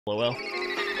Well,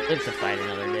 live to fight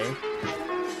another day.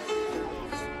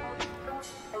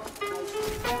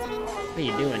 What are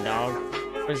you doing, dog?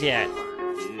 Where's he at?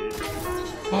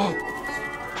 Oh!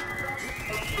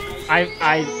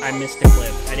 I missed the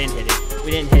clip. I didn't hit it.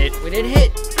 We didn't hit. We didn't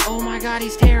hit! Oh my god,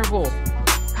 he's terrible!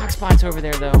 Cockspot's over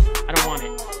there, though. I don't want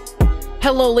it.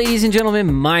 Hello, ladies and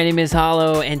gentlemen. My name is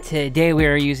Hollow, and today we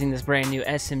are using this brand new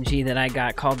SMG that I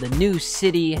got called the New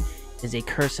City. It is a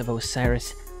Curse of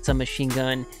Osiris submachine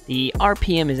gun. The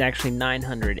RPM is actually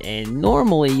 900, and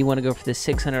normally you want to go for the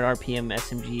 600 RPM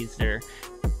SMGs. They're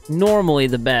normally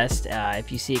the best.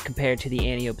 If you see it compared to the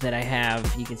anti-ope that I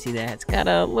have, you can see that it's got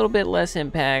a little bit less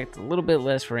impact, a little bit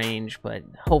less range, but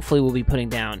hopefully we'll be putting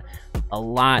down a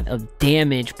lot of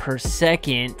damage per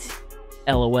second.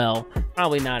 LOL.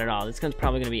 Probably not at all. This gun's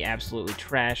probably going to be absolutely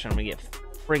trash. I'm going to get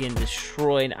friggin'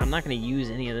 destroyed. I'm not going to use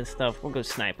any of this stuff. We'll go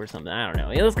snipe or something. I don't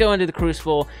know. Yeah, let's go into the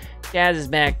Crucible. Jazz is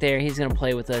back there. He's going to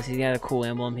play with us. He's got a cool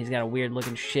emblem. He's got a weird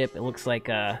looking ship. It looks like,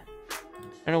 I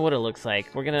don't know what it looks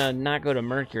like. We're going to not go to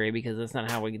Mercury because that's not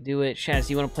how we do it. Shaz,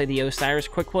 do you want to play the Osiris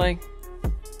quick play?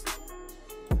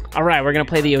 Alright, we're going to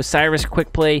play the Osiris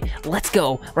quick play. Let's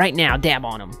go. Right now. Dab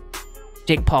on him.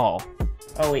 Jake Paul.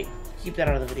 Oh, wait. Keep that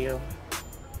out of the video.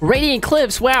 Radiant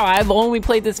Cliffs, wow, I've only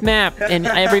played this map in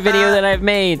every video that I've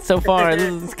made so far.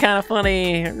 This is kind of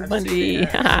funny. Bungie.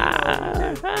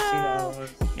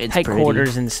 Tight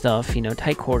quarters and stuff, you know,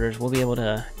 tight quarters. We'll be able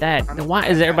to... Why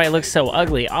does everybody look so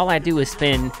ugly? All I do is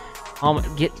spin...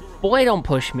 Boy, don't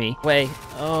push me. Wait.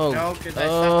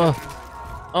 Oh.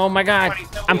 Oh my god.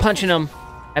 I'm punching him.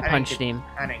 I punched him.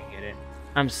 I didn't get it.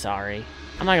 I'm sorry.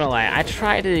 I'm not gonna lie. I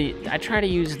try to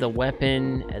use the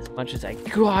weapon as much as I...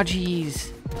 God,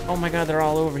 jeez. Oh my god, they're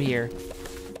all over here.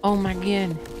 Oh my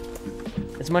god.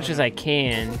 As much as I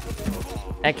can.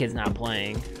 That kid's not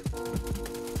playing.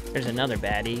 There's another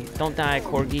baddie. Don't die,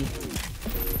 Corgi.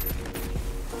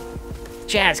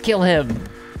 Jazz, kill him.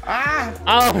 Ah!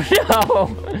 Oh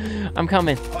no! I'm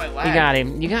coming. Oh, you got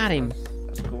him. You got him.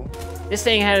 That's cool. This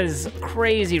thing has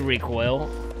crazy recoil.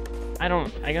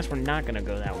 I guess we're not gonna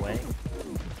go that way.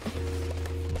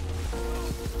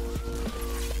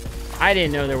 I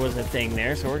didn't know there was a thing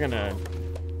there, so we're gonna...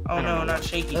 Oh no, not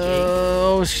Shaky Jake.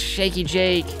 Oh, Shaky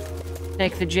Jake.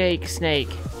 Snake the Jake. Snake.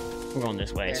 I'm going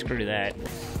this way. Screw that.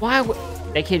 Why would...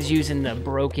 That kid's using the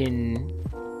broken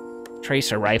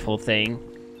tracer rifle thing.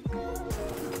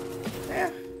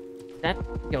 Yeah.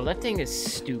 Yo, that thing is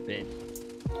stupid.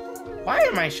 Why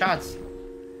are my shots...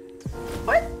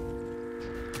 What?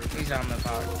 He's on the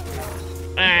box.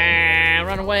 Ah,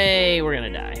 run away. We're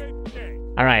gonna die.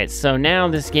 Alright, so now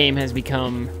this game has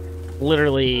become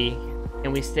literally,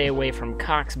 and we stay away from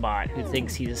Coxbot, who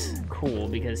thinks he's cool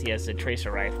because he has a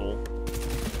tracer rifle.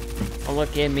 Oh,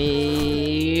 look at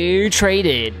me.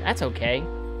 Traded. That's okay.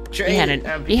 He had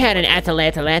an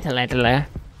Atalanta.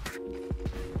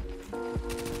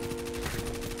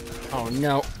 Oh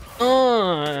no.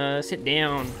 Sit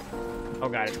down. Oh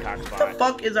god, it's Coxbot. What the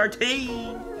fuck is our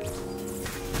team?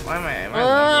 Why am I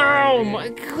oh my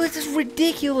god, this is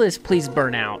ridiculous. Please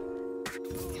burn out.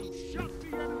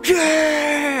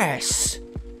 Yes!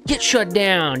 Get shut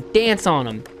down. Dance on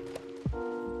him.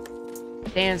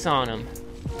 Dance on him.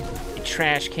 You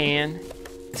trash can.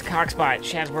 It's Coxbot.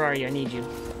 Shaz, where are you? I need you.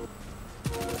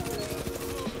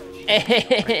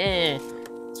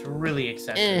 It's really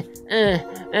excessive.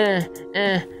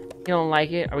 You don't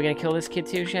like it? Are we gonna kill this kid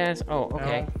too, Shaz? Oh,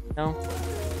 okay. No?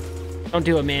 Don't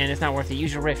do it, man. It's not worth it.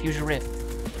 Use your riff. Use your riff.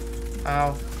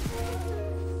 Oh.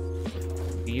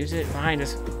 Use it behind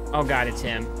us. Oh god, it's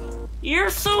him. You're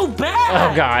so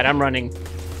bad. Oh god, I'm running.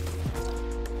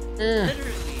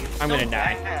 Literally, I'm gonna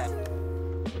die. Bad.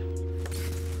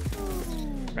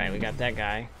 Right, we got that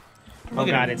guy. Oh Look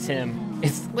at god, him. it's him.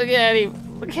 Look at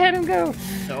him. Look at him go.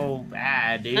 So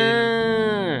bad, dude.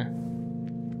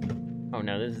 Oh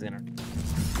no, this is gonna...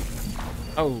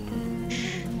 Oh,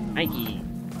 Nike.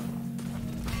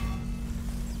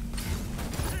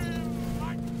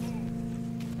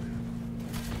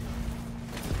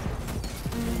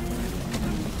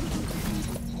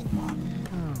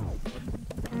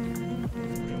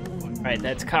 Right,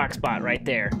 that's Coxbot right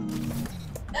there.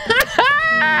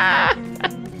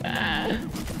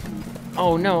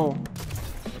 Oh no.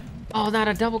 Oh, not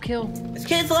a double kill. This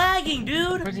kid's lagging,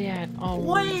 dude. Where's he at? Oh.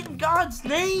 What in God's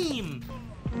name?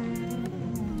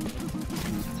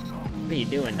 What are you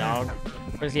doing, dog?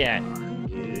 Where's he at?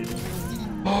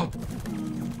 Oh.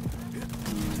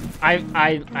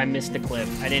 I missed the clip.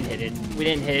 I didn't hit it. We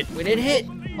didn't hit. We didn't hit.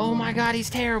 Oh my god, he's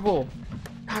terrible.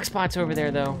 Coxbot's over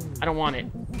there though. I don't want it.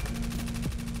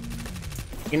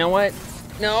 You know what?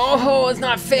 No, it's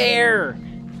not fair.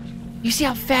 You see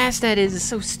how fast that is? It's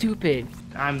so stupid.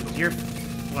 You're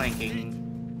flanking.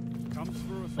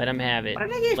 Let him have it. Why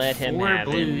did I get Let him 4 have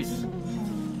blues? it.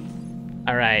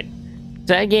 All right.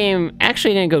 So that game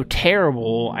actually didn't go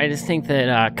terrible. I just think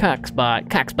that Cox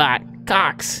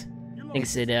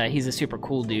thinks that he's a super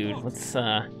cool dude. Let's look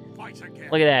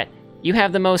at that. You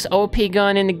have the most OP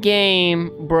gun in the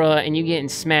game, bruh, and you getting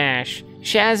smashed.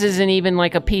 Shaz isn't even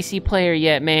like a PC player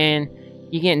yet, man.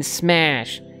 You getting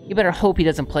smashed. You better hope he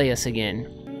doesn't play us again.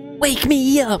 Wake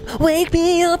me up,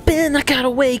 and I gotta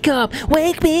wake up.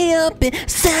 Wake me up and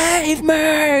save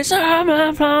me.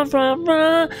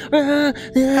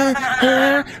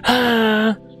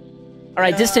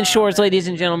 Alright, Distant Shores, ladies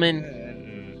and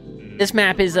gentlemen. This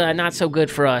map is not so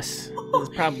good for us.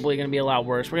 It's probably gonna be a lot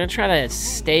worse. We're gonna try to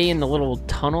stay in the little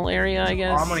tunnel area, I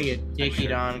guess. I'm gonna get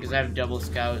dickied on because I have double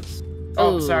scouts.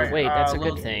 Oh, sorry. Wait, that's a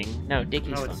good thing. No,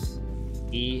 Dickie's fun.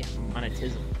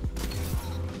 Demonetism.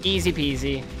 Easy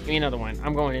peasy. Give me another one.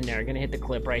 I'm going in there. Gonna hit the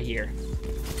clip right here.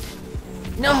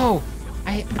 No!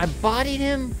 I bodied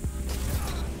him?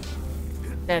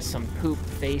 That's some poop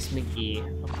face McGee.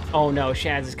 Oh no,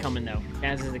 Shaz is coming though.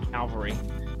 Shaz is the cavalry.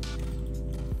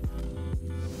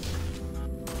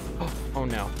 Oh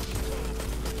no.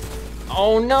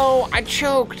 Oh no! I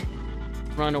choked!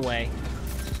 Run away.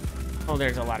 Oh,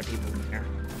 there's a lot of people in there.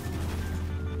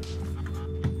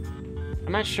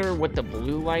 I'm not sure what the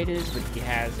blue light is, but he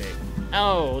has it.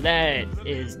 Oh, that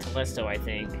is Telesto, I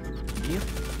think. You?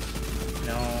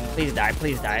 No. Please die,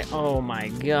 please die. Oh my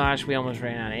gosh, we almost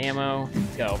ran out of ammo.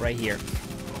 Let's go, right here.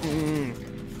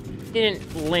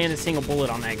 Didn't land a single bullet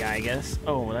on that guy, I guess.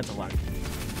 Oh, that's a lot.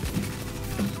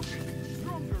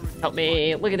 Help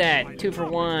me, look at that. 2 for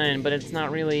 1, but it's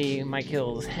not really my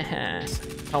kills.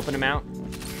 Helping him out.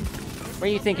 Where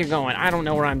do you think you're going? I don't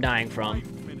know where I'm dying from.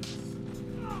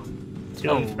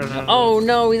 Oh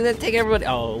no, he's gonna take everybody.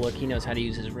 Oh, look, he knows how to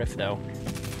use his rift though.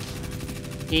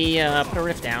 He put a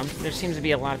rift down. There seems to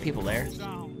be a lot of people there.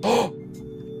 Oh!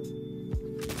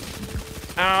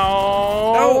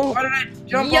 Ow! No, why did I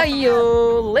jump off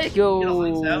yo, let go. You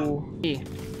don't think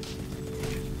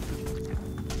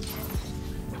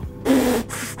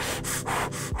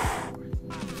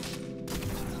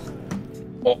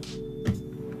Oh.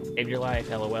 Saved your life,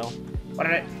 LOL. What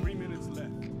did I...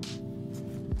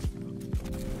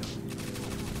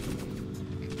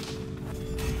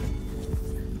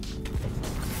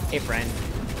 Hey, friend.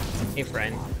 Hey,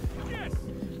 friend.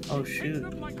 Oh, shoot.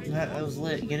 That was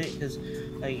lit. Get it? Because...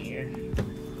 here.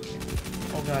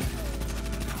 Oh, God.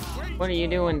 What are you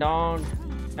doing, dog?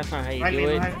 That's not how you do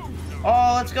it.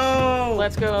 Oh, let's go!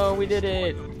 Let's go. We did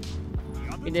it.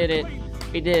 We did it.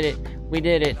 We did it. We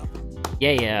did it.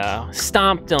 Yeah.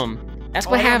 Stomped him. That's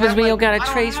what happens when you got a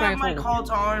trace rifle. My call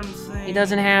to arms thing. He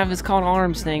doesn't have his call to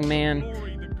arms thing, man.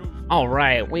 All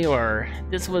right,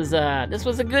 this was a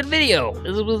good video.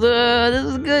 This was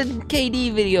a good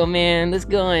KD video, man. This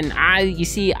gun, you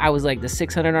see, I was like the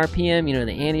 600 RPM, you know,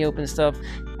 the anti-open stuff.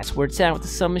 That's where it's at with the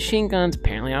submachine guns.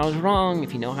 Apparently, I was wrong.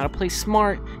 If you know how to play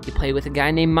smart, you play with a guy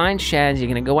named Mindshaz. You're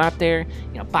gonna go out there,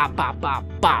 you know, bop, bop, bop,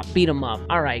 bop, beat him up.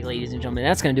 All right, ladies and gentlemen,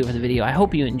 that's gonna do it for the video. I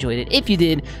hope you enjoyed it. If you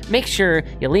did, make sure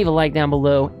you leave a like down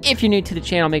below. If you're new to the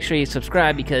channel, make sure you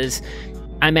subscribe because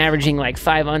I'm averaging like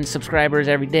 5 unsubscribers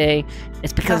every day.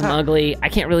 It's because I'm ugly. I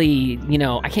can't really, you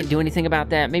know, I can't do anything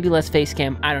about that. Maybe less face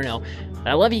cam. I don't know. But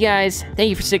I love you guys. Thank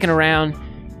you for sticking around.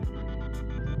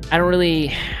 I don't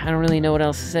really know what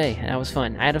else to say. That was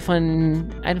fun. I had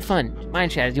fun.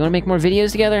 Mindshaz, do you want to make more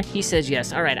videos together? He says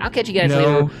yes. All right, I'll catch you guys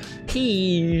later. Peace.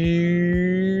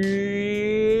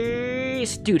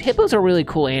 Dude, hippos are really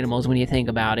cool animals when you think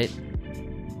about it.